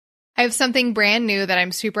I have something brand new that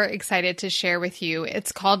I'm super excited to share with you.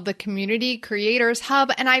 It's called the Community Creators Hub,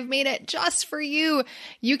 and I've made it just for you.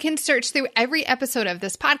 You can search through every episode of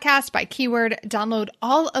this podcast by keyword, download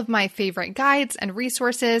all of my favorite guides and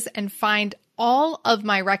resources, and find all of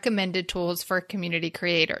my recommended tools for community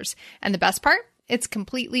creators. And the best part? It's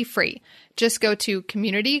completely free. Just go to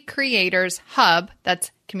Community Creators Hub, that's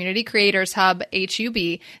Community Creators Hub,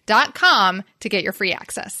 HUB.com to get your free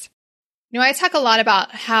access. You know, I talk a lot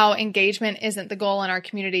about how engagement isn't the goal in our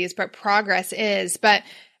communities, but progress is. But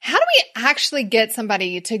how do we actually get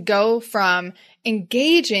somebody to go from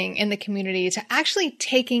engaging in the community to actually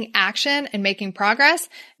taking action and making progress?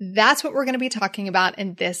 That's what we're going to be talking about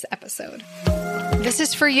in this episode. This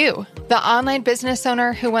is for you, the online business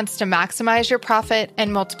owner who wants to maximize your profit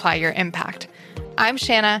and multiply your impact. I'm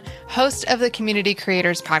Shanna, host of the Community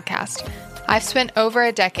Creators Podcast. I've spent over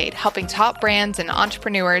a decade helping top brands and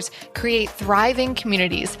entrepreneurs create thriving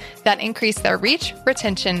communities that increase their reach,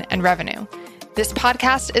 retention, and revenue. This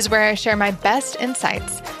podcast is where I share my best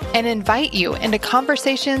insights and invite you into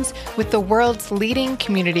conversations with the world's leading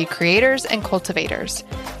community creators and cultivators.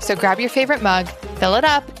 So grab your favorite mug, fill it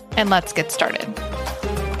up, and let's get started.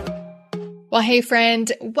 Well, hey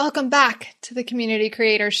friend, welcome back to the Community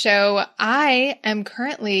Creators Show. I am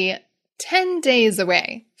currently 10 days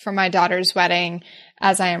away from my daughter's wedding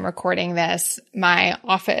as I am recording this. My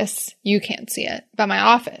office, you can't see it, but my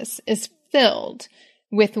office is filled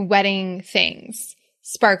with wedding things,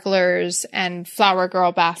 sparklers and flower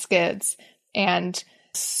girl baskets and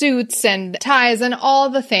suits and ties and all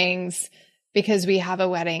the things because we have a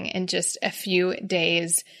wedding in just a few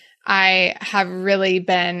days. I have really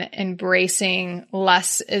been embracing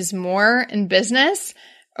less is more in business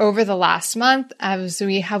over the last month as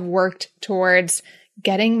we have worked towards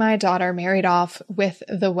getting my daughter married off with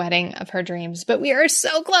the wedding of her dreams. But we are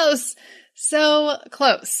so close, so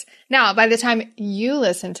close. Now, by the time you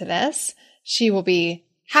listen to this, she will be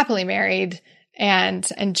happily married and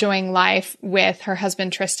enjoying life with her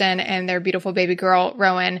husband, Tristan, and their beautiful baby girl,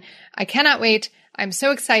 Rowan. I cannot wait. I'm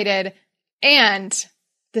so excited. And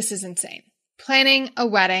this is insane. Planning a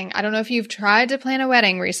wedding. I don't know if you've tried to plan a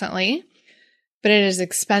wedding recently, but it is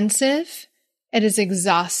expensive, it is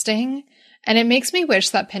exhausting, and it makes me wish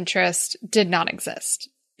that Pinterest did not exist.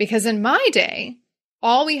 Because in my day,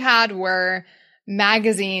 all we had were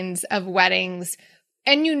magazines of weddings,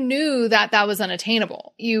 and you knew that that was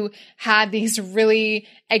unattainable. You had these really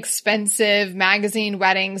expensive magazine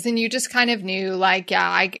weddings, and you just kind of knew, like, yeah,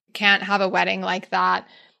 I can't have a wedding like that.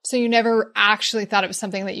 So you never actually thought it was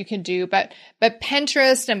something that you could do. But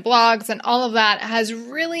Pinterest and blogs and all of that has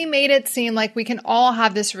really made it seem like we can all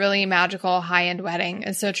have this really magical high-end wedding.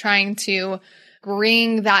 And so trying to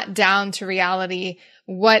bring that down to reality,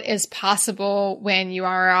 what is possible when you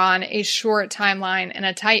are on a short timeline and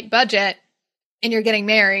a tight budget and you're getting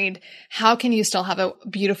married, how can you still have a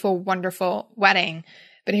beautiful, wonderful wedding?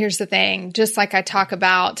 But here's the thing, just like I talk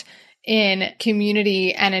about in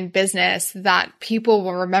community and in business, that people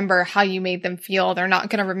will remember how you made them feel. They're not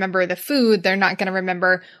going to remember the food. They're not going to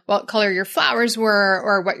remember what color your flowers were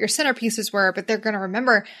or what your centerpieces were, but they're going to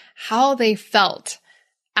remember how they felt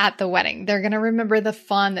at the wedding. They're going to remember the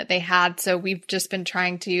fun that they had. So we've just been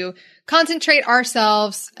trying to concentrate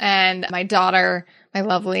ourselves and my daughter, my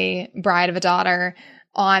lovely bride of a daughter,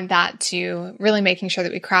 on that, to really making sure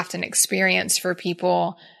that we craft an experience for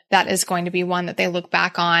people that is going to be one that they look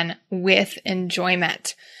back on with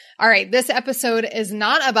enjoyment. All right, this episode is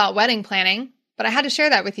not about wedding planning, but I had to share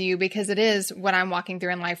that with you because it is what I'm walking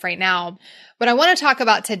through in life right now. What I want to talk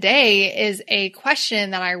about today is a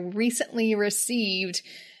question that I recently received,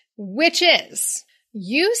 which is,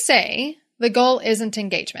 you say the goal isn't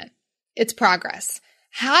engagement, it's progress.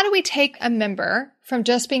 How do we take a member from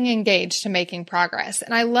just being engaged to making progress?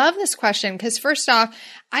 And I love this question because, first off,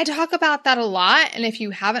 I talk about that a lot. And if you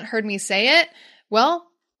haven't heard me say it, well,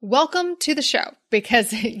 welcome to the show,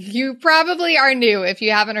 because you probably are new if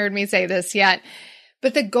you haven't heard me say this yet.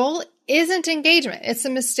 But the goal isn't engagement. It's a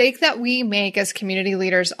mistake that we make as community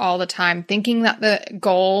leaders all the time, thinking that the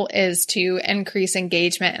goal is to increase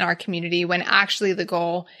engagement in our community when actually the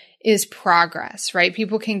goal is progress, right?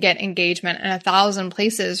 People can get engagement in 1,000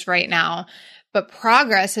 places right now, but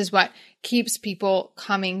progress is what keeps people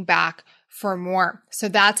coming back for more. So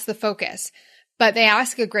that's the focus. But they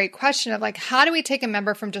ask a great question of, like, how do we take a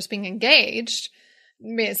member from just being engaged,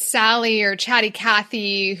 Miss Sally or Chatty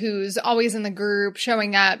Cathy, who's always in the group,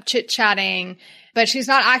 showing up, chit-chatting, but she's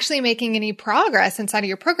not actually making any progress inside of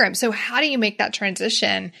your program. So how do you make that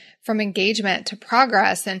transition from engagement to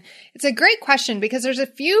progress? And it's a great question because there's a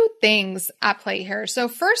few things at play here. So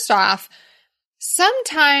first off,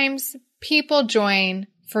 sometimes people join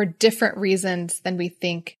for different reasons than we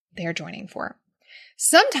think they're joining for.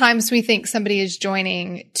 Sometimes we think somebody is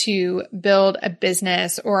joining to build a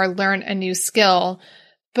business or learn a new skill,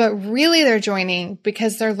 but really they're joining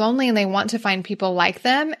because they're lonely and they want to find people like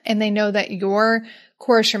them. And they know that your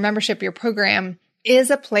course, your membership, your program is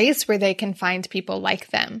a place where they can find people like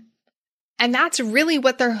them. And that's really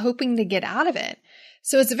what they're hoping to get out of it.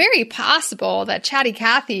 So it's very possible that Chatty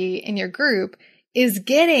Cathy in your group is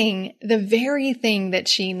getting the very thing that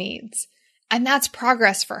she needs. And that's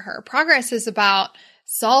progress for her. Progress is about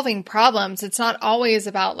solving problems. It's not always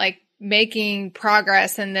about like making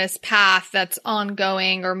progress in this path that's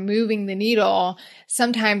ongoing or moving the needle.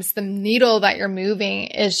 Sometimes the needle that you're moving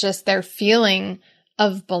is just their feeling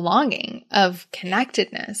of belonging, of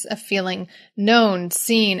connectedness, of feeling known,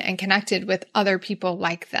 seen, and connected with other people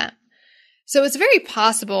like them. So it's very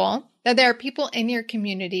possible that there are people in your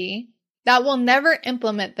community that will never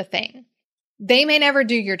implement the thing. They may never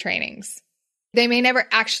do your trainings. They may never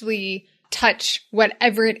actually touch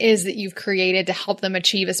whatever it is that you've created to help them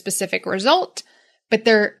achieve a specific result, but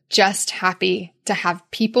they're just happy to have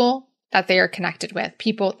people that they are connected with,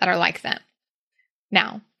 people that are like them.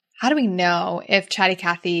 Now, how do we know if Chatty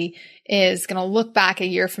Cathy is going to look back a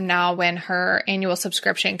year from now when her annual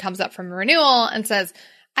subscription comes up from renewal and says,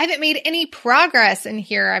 I haven't made any progress in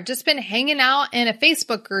here. I've just been hanging out in a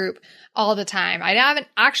Facebook group all the time. I haven't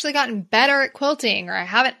actually gotten better at quilting, or I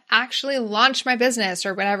haven't actually launched my business,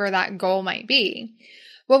 or whatever that goal might be.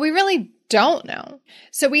 Well, we really don't know.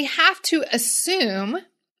 So we have to assume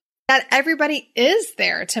that everybody is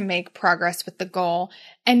there to make progress with the goal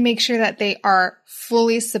and make sure that they are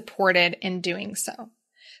fully supported in doing so.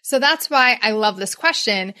 So that's why I love this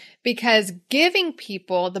question, because giving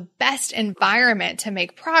people the best environment to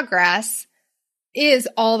make progress is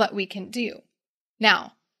all that we can do.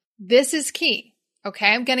 Now, this is key, okay?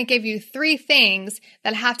 I'm going to give you 3 things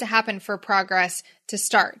that have to happen for progress to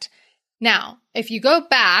start. Now, if you go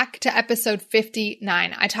back to episode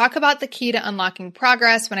 59, I talk about the key to unlocking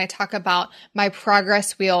progress when I talk about my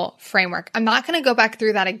progress wheel framework. I'm not going to go back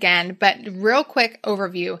through that again, but real quick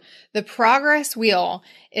overview. The progress wheel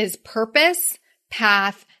is purpose,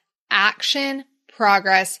 path, action,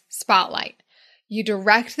 progress, spotlight. You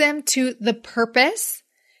direct them to the purpose.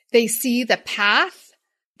 They see the path,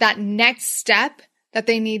 that next step that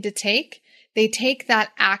they need to take. They take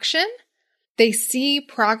that action. They see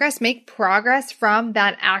progress, make progress from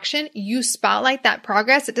that action. You spotlight that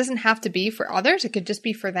progress. It doesn't have to be for others. It could just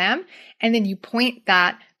be for them. And then you point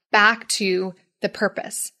that back to the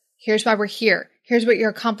purpose. Here's why we're here. Here's what you're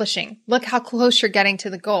accomplishing. Look how close you're getting to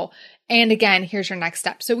the goal. And again, here's your next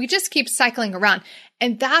step. So we just keep cycling around.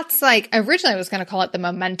 And that's like, originally I was going to call it the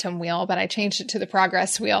momentum wheel, but I changed it to the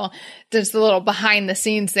progress wheel. There's a little behind the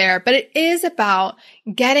scenes there, but it is about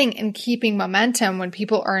getting and keeping momentum when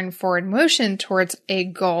people are in forward motion towards a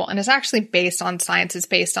goal. And it's actually based on science. It's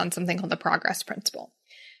based on something called the progress principle.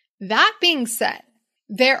 That being said,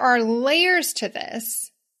 there are layers to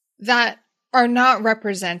this that are not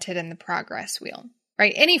represented in the progress wheel,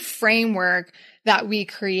 right? Any framework that we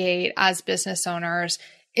create as business owners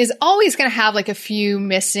is always going to have like a few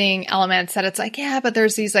missing elements that it's like, yeah, but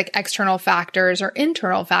there's these like external factors or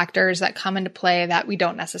internal factors that come into play that we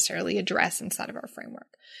don't necessarily address inside of our framework.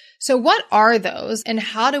 So what are those and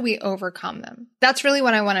how do we overcome them? That's really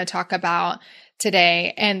what I want to talk about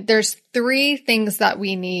today. And there's 3 things that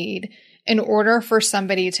we need in order for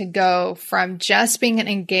somebody to go from just being an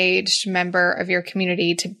engaged member of your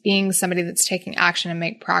community to being somebody that's taking action and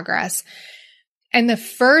make progress. And the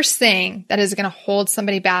first thing that is going to hold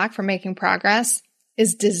somebody back from making progress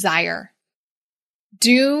is desire.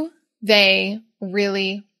 Do they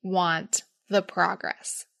really want the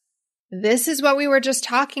progress? This is what we were just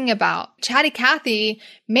talking about. Chatty Cathy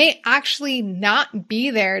may actually not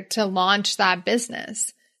be there to launch that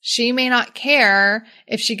business. She may not care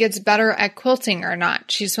if she gets better at quilting or not.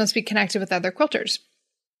 She just wants to be connected with other quilters.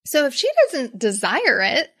 So if she doesn't desire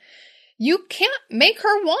it, you can't make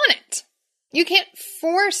her want it. You can't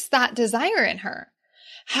force that desire in her.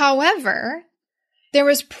 However, there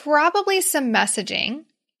was probably some messaging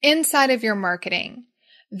inside of your marketing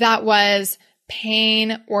that was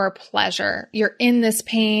pain or pleasure. You're in this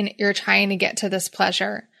pain, you're trying to get to this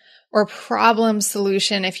pleasure. Or problem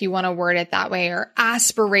solution, if you want to word it that way, or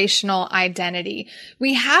aspirational identity.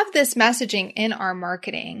 We have this messaging in our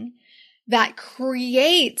marketing that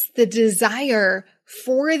creates the desire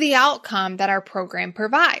for the outcome that our program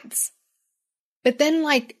provides. But then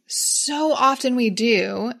like so often we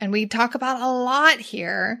do, and we talk about a lot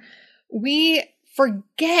here, we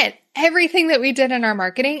forget everything that we did in our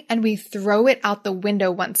marketing and we throw it out the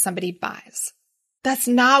window once somebody buys. That's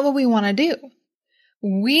not what we want to do.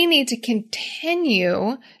 we need to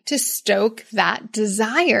continue to stoke that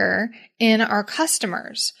desire in our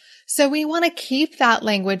customers. So we want to keep that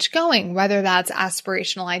language going, whether that's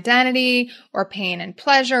aspirational identity or pain and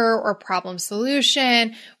pleasure or problem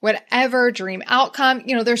solution, whatever dream outcome.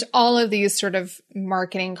 There's all of these sort of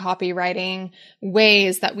marketing, copywriting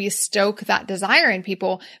ways that we stoke that desire in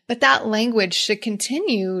people, but that language should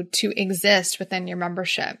continue to exist within your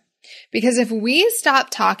membership. Because if we stop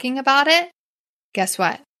talking about it, guess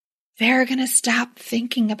what? They're going to stop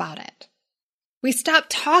thinking about it. We stop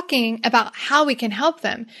talking about how we can help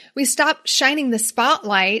them. We stop shining the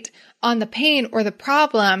spotlight on the pain or the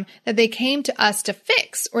problem that they came to us to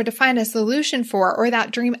fix or to find a solution for, or that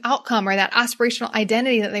dream outcome or that aspirational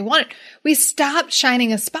identity that they wanted. We stop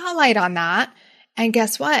shining a spotlight on that. And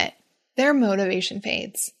guess what? Their motivation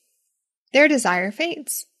fades. Their desire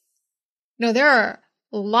fades. There are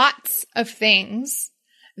lots of things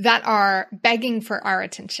that are begging for our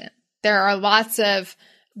attention. There are lots of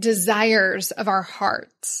desires of our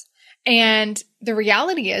hearts. And the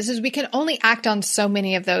reality is we can only act on so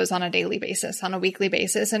many of those on a daily basis, on a weekly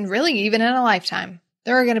basis, and really even in a lifetime.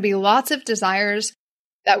 There are going to be lots of desires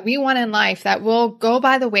that we want in life that will go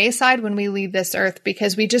by the wayside when we leave this earth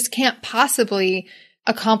because we just can't possibly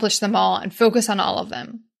accomplish them all and focus on all of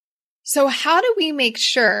them. So how do we make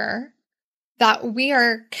sure that we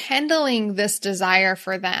are kindling this desire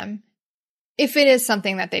for them if it is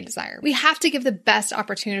something that they desire? We have to give the best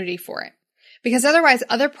opportunity for it, because otherwise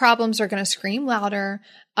other problems are going to scream louder.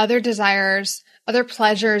 Other desires, other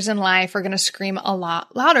pleasures in life are going to scream a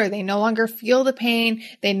lot louder. They no longer feel the pain.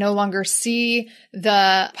 They no longer see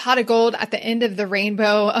the pot of gold at the end of the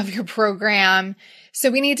rainbow of your program.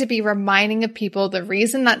 So we need to be reminding of people the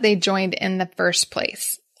reason that they joined in the first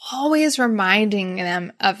place, always reminding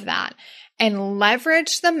them of that. And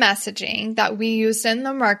leverage the messaging that we use in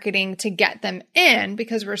the marketing to get them in,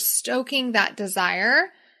 because we're stoking that desire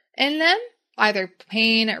in them, either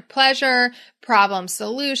pain or pleasure, problem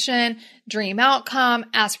solution, dream outcome,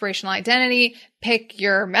 aspirational identity. Pick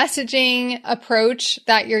your messaging approach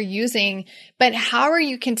that you're using, but how are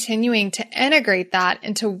you continuing to integrate that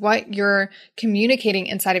into what you're communicating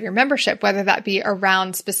inside of your membership, whether that be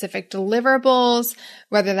around specific deliverables,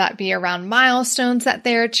 whether that be around milestones that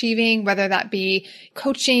they're achieving, whether that be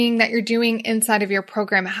coaching that you're doing inside of your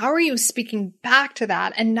program. How are you speaking back to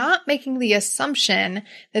that and not making the assumption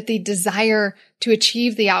that the desire to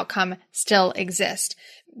achieve the outcome still exists?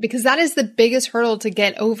 Because that is the biggest hurdle to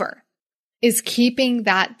get over, is keeping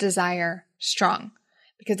that desire strong.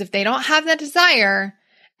 Because if they don't have that desire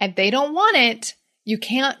and they don't want it, you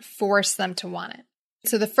can't force them to want it.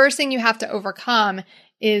 So the first thing you have to overcome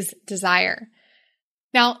is desire.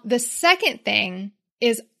 Now, the second thing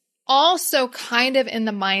is also kind of in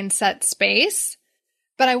the mindset space,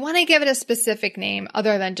 but I want to give it a specific name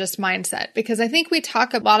other than just mindset, because I think we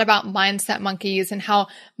talk a lot about mindset monkeys and how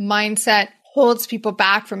mindset holds people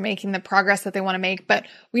back from making the progress that they want to make, but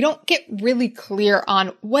we don't get really clear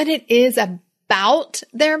on what it is about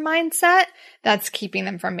their mindset that's keeping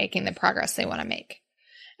them from making the progress they want to make.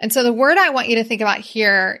 And so the word I want you to think about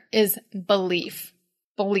here is belief.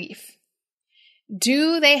 Belief.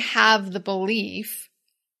 Do they have the belief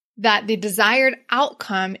that the desired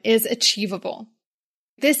outcome is achievable?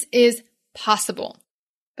 This is possible,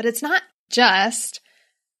 but it's not just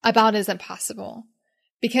about is it possible.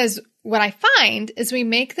 Because what I find is we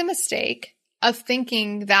make the mistake of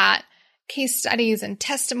thinking that case studies and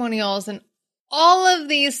testimonials and all of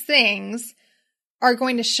these things are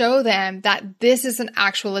going to show them that this is an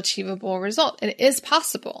actual achievable result. It is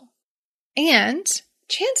possible. And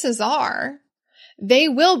chances are they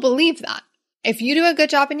will believe that. If you do a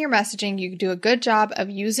good job in your messaging, you do a good job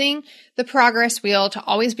of using the progress wheel to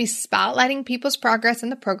always be spotlighting people's progress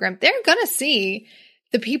in the program, they're going to see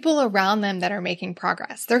the people around them that are making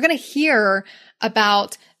progress. They're going to hear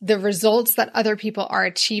about the results that other people are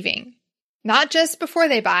achieving, not just before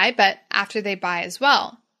they buy, but after they buy as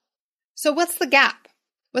well. So what's the gap?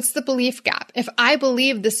 What's the belief gap? If I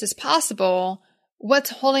believe this is possible, what's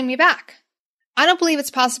holding me back? I don't believe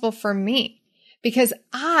it's possible for me because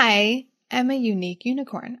I am a unique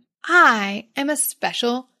unicorn. I am a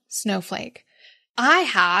special snowflake. I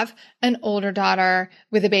have an older daughter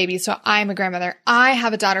with a baby, so I'm a grandmother. I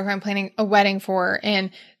have a daughter who I'm planning a wedding for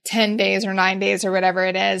in 10 days or 9 days or whatever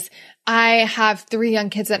it is. I have 3 young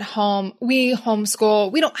kids at home. We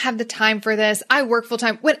homeschool. We don't have the time for this. I work full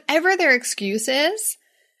time. Whatever their excuse is,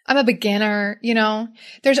 I'm a beginner,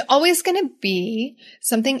 there's always going to be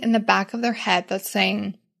something in the back of their head that's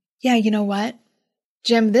saying, yeah, you know what,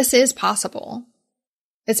 Jim, this is possible.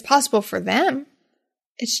 It's possible for them.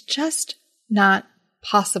 It's just not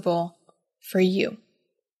possible for you.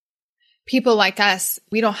 People like us,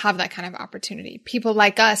 we don't have that kind of opportunity. People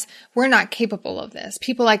like us, we're not capable of this.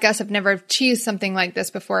 People like us have never achieved something like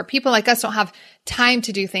this before. People like us don't have time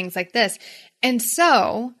to do things like this. And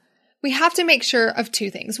so we have to make sure of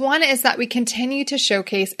two things. One is that we continue to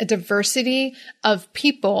showcase a diversity of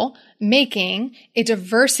people making a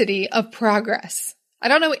diversity of progress. I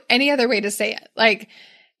don't know any other way to say it. Like,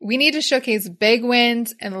 we need to showcase big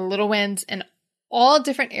wins and little wins in all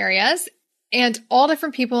different areas and all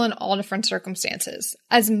different people in all different circumstances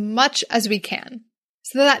as much as we can,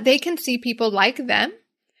 so that they can see people like them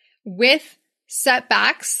with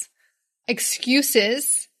setbacks,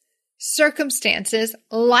 excuses, circumstances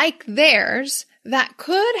like theirs that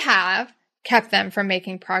could have kept them from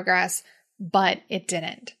making progress, but it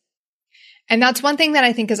didn't. And that's one thing that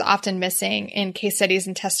I think is often missing in case studies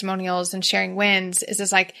and testimonials and sharing wins is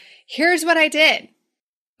it's like, here's what I did.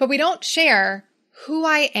 But we don't share who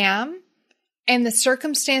I am and the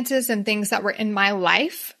circumstances and things that were in my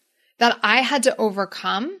life that I had to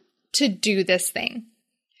overcome to do this thing.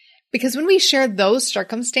 Because when we share those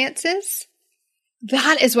circumstances,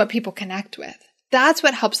 that is what people connect with. That's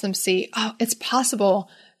what helps them see, oh, it's possible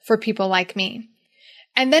for people like me.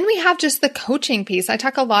 And then we have just the coaching piece. I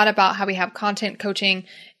talk a lot about how we have content coaching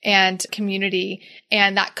and community.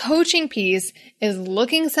 And that coaching piece is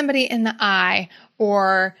looking somebody in the eye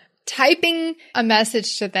or typing a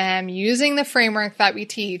message to them using the framework that we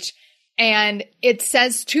teach. And it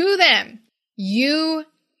says to them, you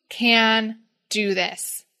can do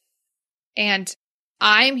this. And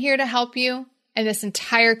I'm here to help you. And this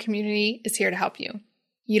entire community is here to help you.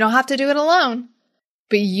 You don't have to do it alone,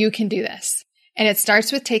 but you can do this. And it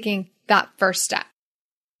starts with taking that first step.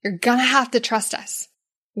 You're going to have to trust us.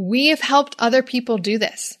 We have helped other people do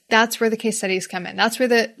this. That's where the case studies come in. That's where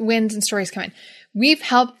the wins and stories come in. We've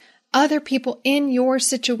helped other people in your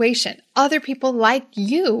situation, other people like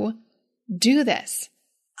you do this.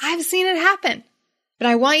 I've seen it happen, but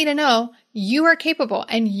I want you to know you are capable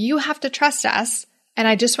and you have to trust us. And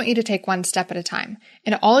I just want you to take one step at a time.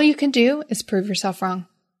 And all you can do is prove yourself wrong.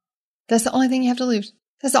 That's the only thing you have to lose.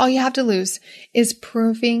 That's all you have to lose is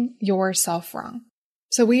proving yourself wrong.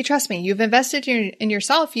 So will you trust me? You've invested in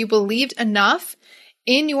yourself. You believed enough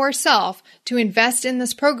in yourself to invest in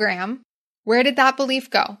this program. Where did that belief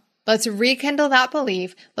go? Let's rekindle that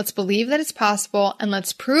belief. Let's believe that it's possible and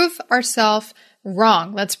let's prove ourselves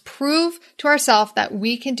wrong. Let's prove to ourselves that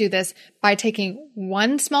we can do this by taking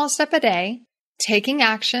one small step a day, taking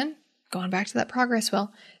action, going back to that progress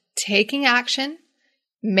wheel, taking action,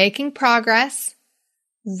 making progress,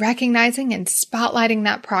 recognizing and spotlighting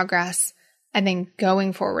that progress, and then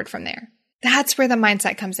going forward from there. That's where the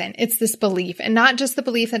mindset comes in. It's this belief, and not just the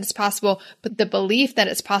belief that it's possible, but the belief that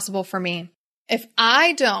it's possible for me. If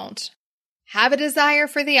I don't have a desire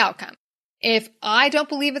for the outcome, if I don't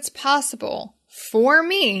believe it's possible for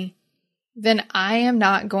me, then I am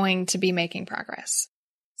not going to be making progress.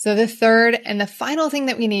 So the third and the final thing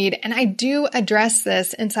that we need, and I do address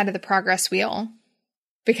this inside of the progress wheel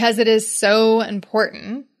because it is so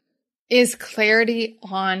important, is clarity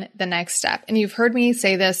on the next step. And you've heard me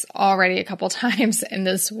say this already a couple times in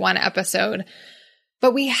this one episode,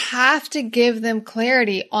 but we have to give them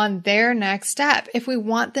clarity on their next step if we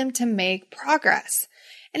want them to make progress.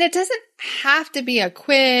 And it doesn't have to be a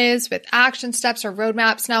quiz with action steps or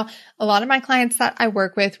roadmaps. Now, a lot of my clients that I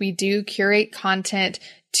work with, we do curate content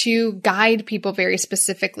to guide people very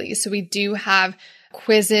specifically. So we do have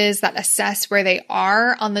quizzes that assess where they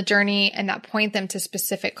are on the journey and that point them to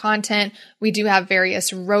specific content. We do have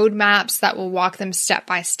various roadmaps that will walk them step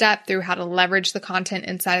by step through how to leverage the content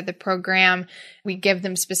inside of the program. We give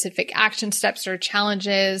them specific action steps or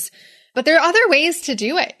challenges. But there are other ways to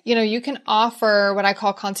do it. You can offer what I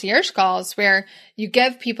call concierge calls, where you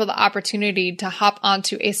give people the opportunity to hop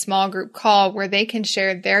onto a small group call where they can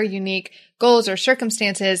share their unique goals or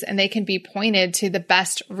circumstances and they can be pointed to the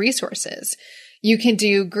best resources. You can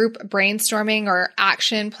do group brainstorming or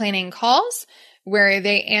action planning calls where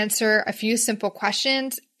they answer a few simple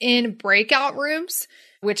questions in breakout rooms,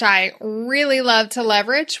 which I really love to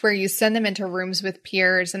leverage, where you send them into rooms with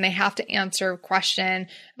peers and they have to answer a question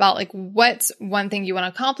about what's one thing you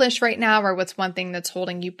want to accomplish right now, or what's one thing that's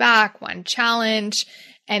holding you back, one challenge.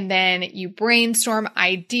 And then you brainstorm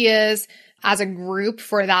ideas as a group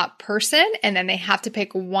for that person. And then they have to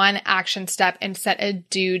pick one action step and set a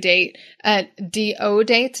due date, a DO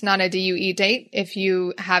date, not a DUE date. If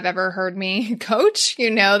you have ever heard me coach, you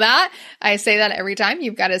know that. I say that every time.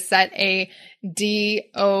 You've got to set a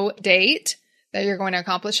DO date that you're going to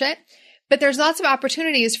accomplish it. But there's lots of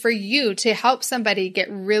opportunities for you to help somebody get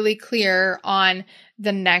really clear on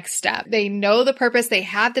the next step. They know the purpose, they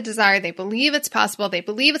have the desire, they believe it's possible,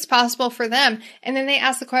 for them. And then they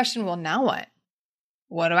ask the question, well, now what?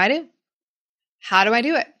 What do I do? How do I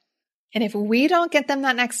do it? And if we don't get them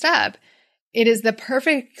that next step, it is the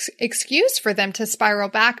perfect excuse for them to spiral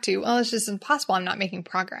back to, well, it's just impossible. I'm not making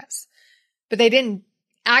progress. But they didn't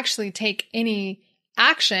actually take any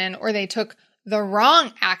action, or they took the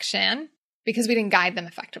wrong action because we didn't guide them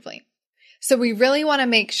effectively. So we really want to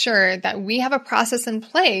make sure that we have a process in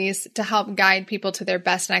place to help guide people to their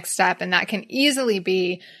best next step. And that can easily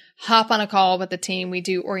be hop on a call with the team. We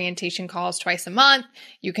do orientation calls twice a month.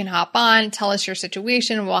 You can hop on, tell us your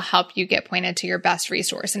situation. We'll help you get pointed to your best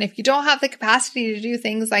resource. And if you don't have the capacity to do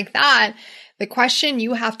things like that, the question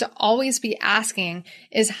you have to always be asking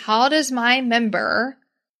is, how does my member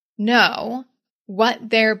know what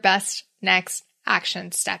their best next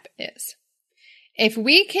action step is? If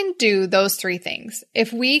we can do those three things,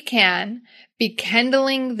 if we can be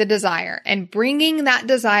kindling the desire and bringing that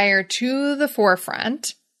desire to the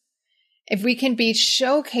forefront, if we can be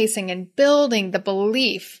showcasing and building the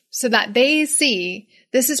belief so that they see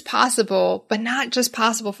this is possible, but not just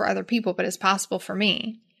possible for other people, but it's possible for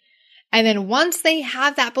me. And then once they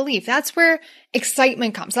have that belief, that's where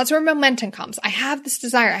excitement comes. That's where momentum comes. I have this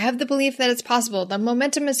desire. I have the belief that it's possible. The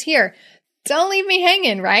momentum is here. Don't leave me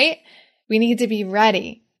hanging, right? We need to be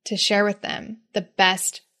ready to share with them the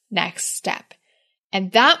best next step.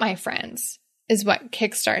 And that, my friends, is what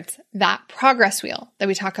kickstarts that progress wheel that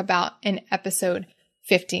we talk about in episode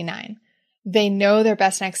 59. They know their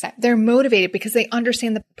best next step. They're motivated because they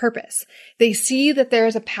understand the purpose. They see that there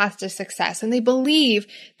is a path to success, and they believe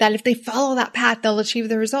that if they follow that path, they'll achieve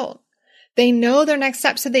the result. They know their next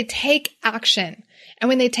step, so they take action. And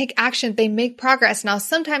when they take action, they make progress. Now,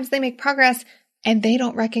 sometimes they make progress and they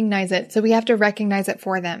don't recognize it. So we have to recognize it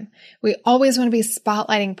for them. We always want to be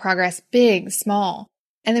spotlighting progress, big, small.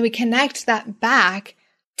 And then we connect that back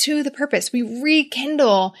to the purpose. We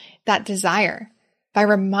rekindle that desire by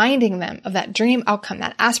reminding them of that dream outcome,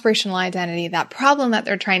 that aspirational identity, that problem that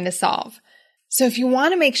they're trying to solve. So if you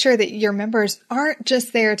want to make sure that your members aren't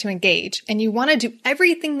just there to engage, and you want to do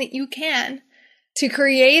everything that you can to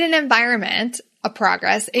create an environment of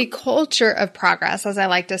progress, a culture of progress, as I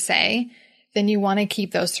like to say, then you want to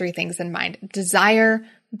keep those three things in mind: desire,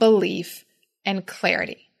 belief, and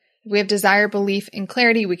clarity. If we have desire, belief, and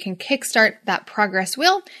clarity, we can kickstart that progress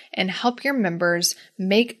wheel and help your members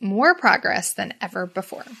make more progress than ever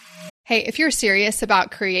before. Hey, if you're serious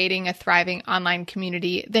about creating a thriving online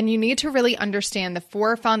community, then you need to really understand the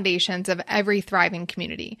 4 foundations of every thriving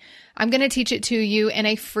community. I'm going to teach it to you in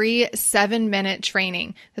a free 7-minute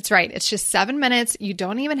training. That's right. It's just 7 minutes. You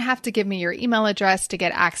don't even have to give me your email address to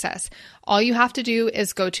get access. All you have to do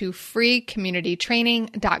is go to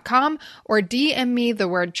freecommunitytraining.com or DM me the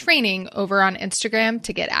word training over on Instagram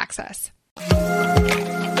to get access.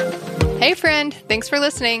 Hey friend, thanks for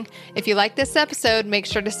listening. If you like this episode, make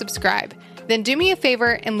sure to subscribe. Then do me a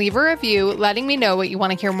favor and leave a review letting me know what you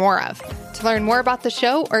want to hear more of. To learn more about the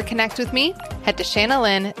show or connect with me, head to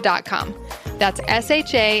shanalynn.com. That's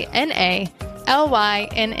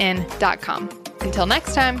SHANALYNN.com. Until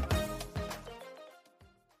next time.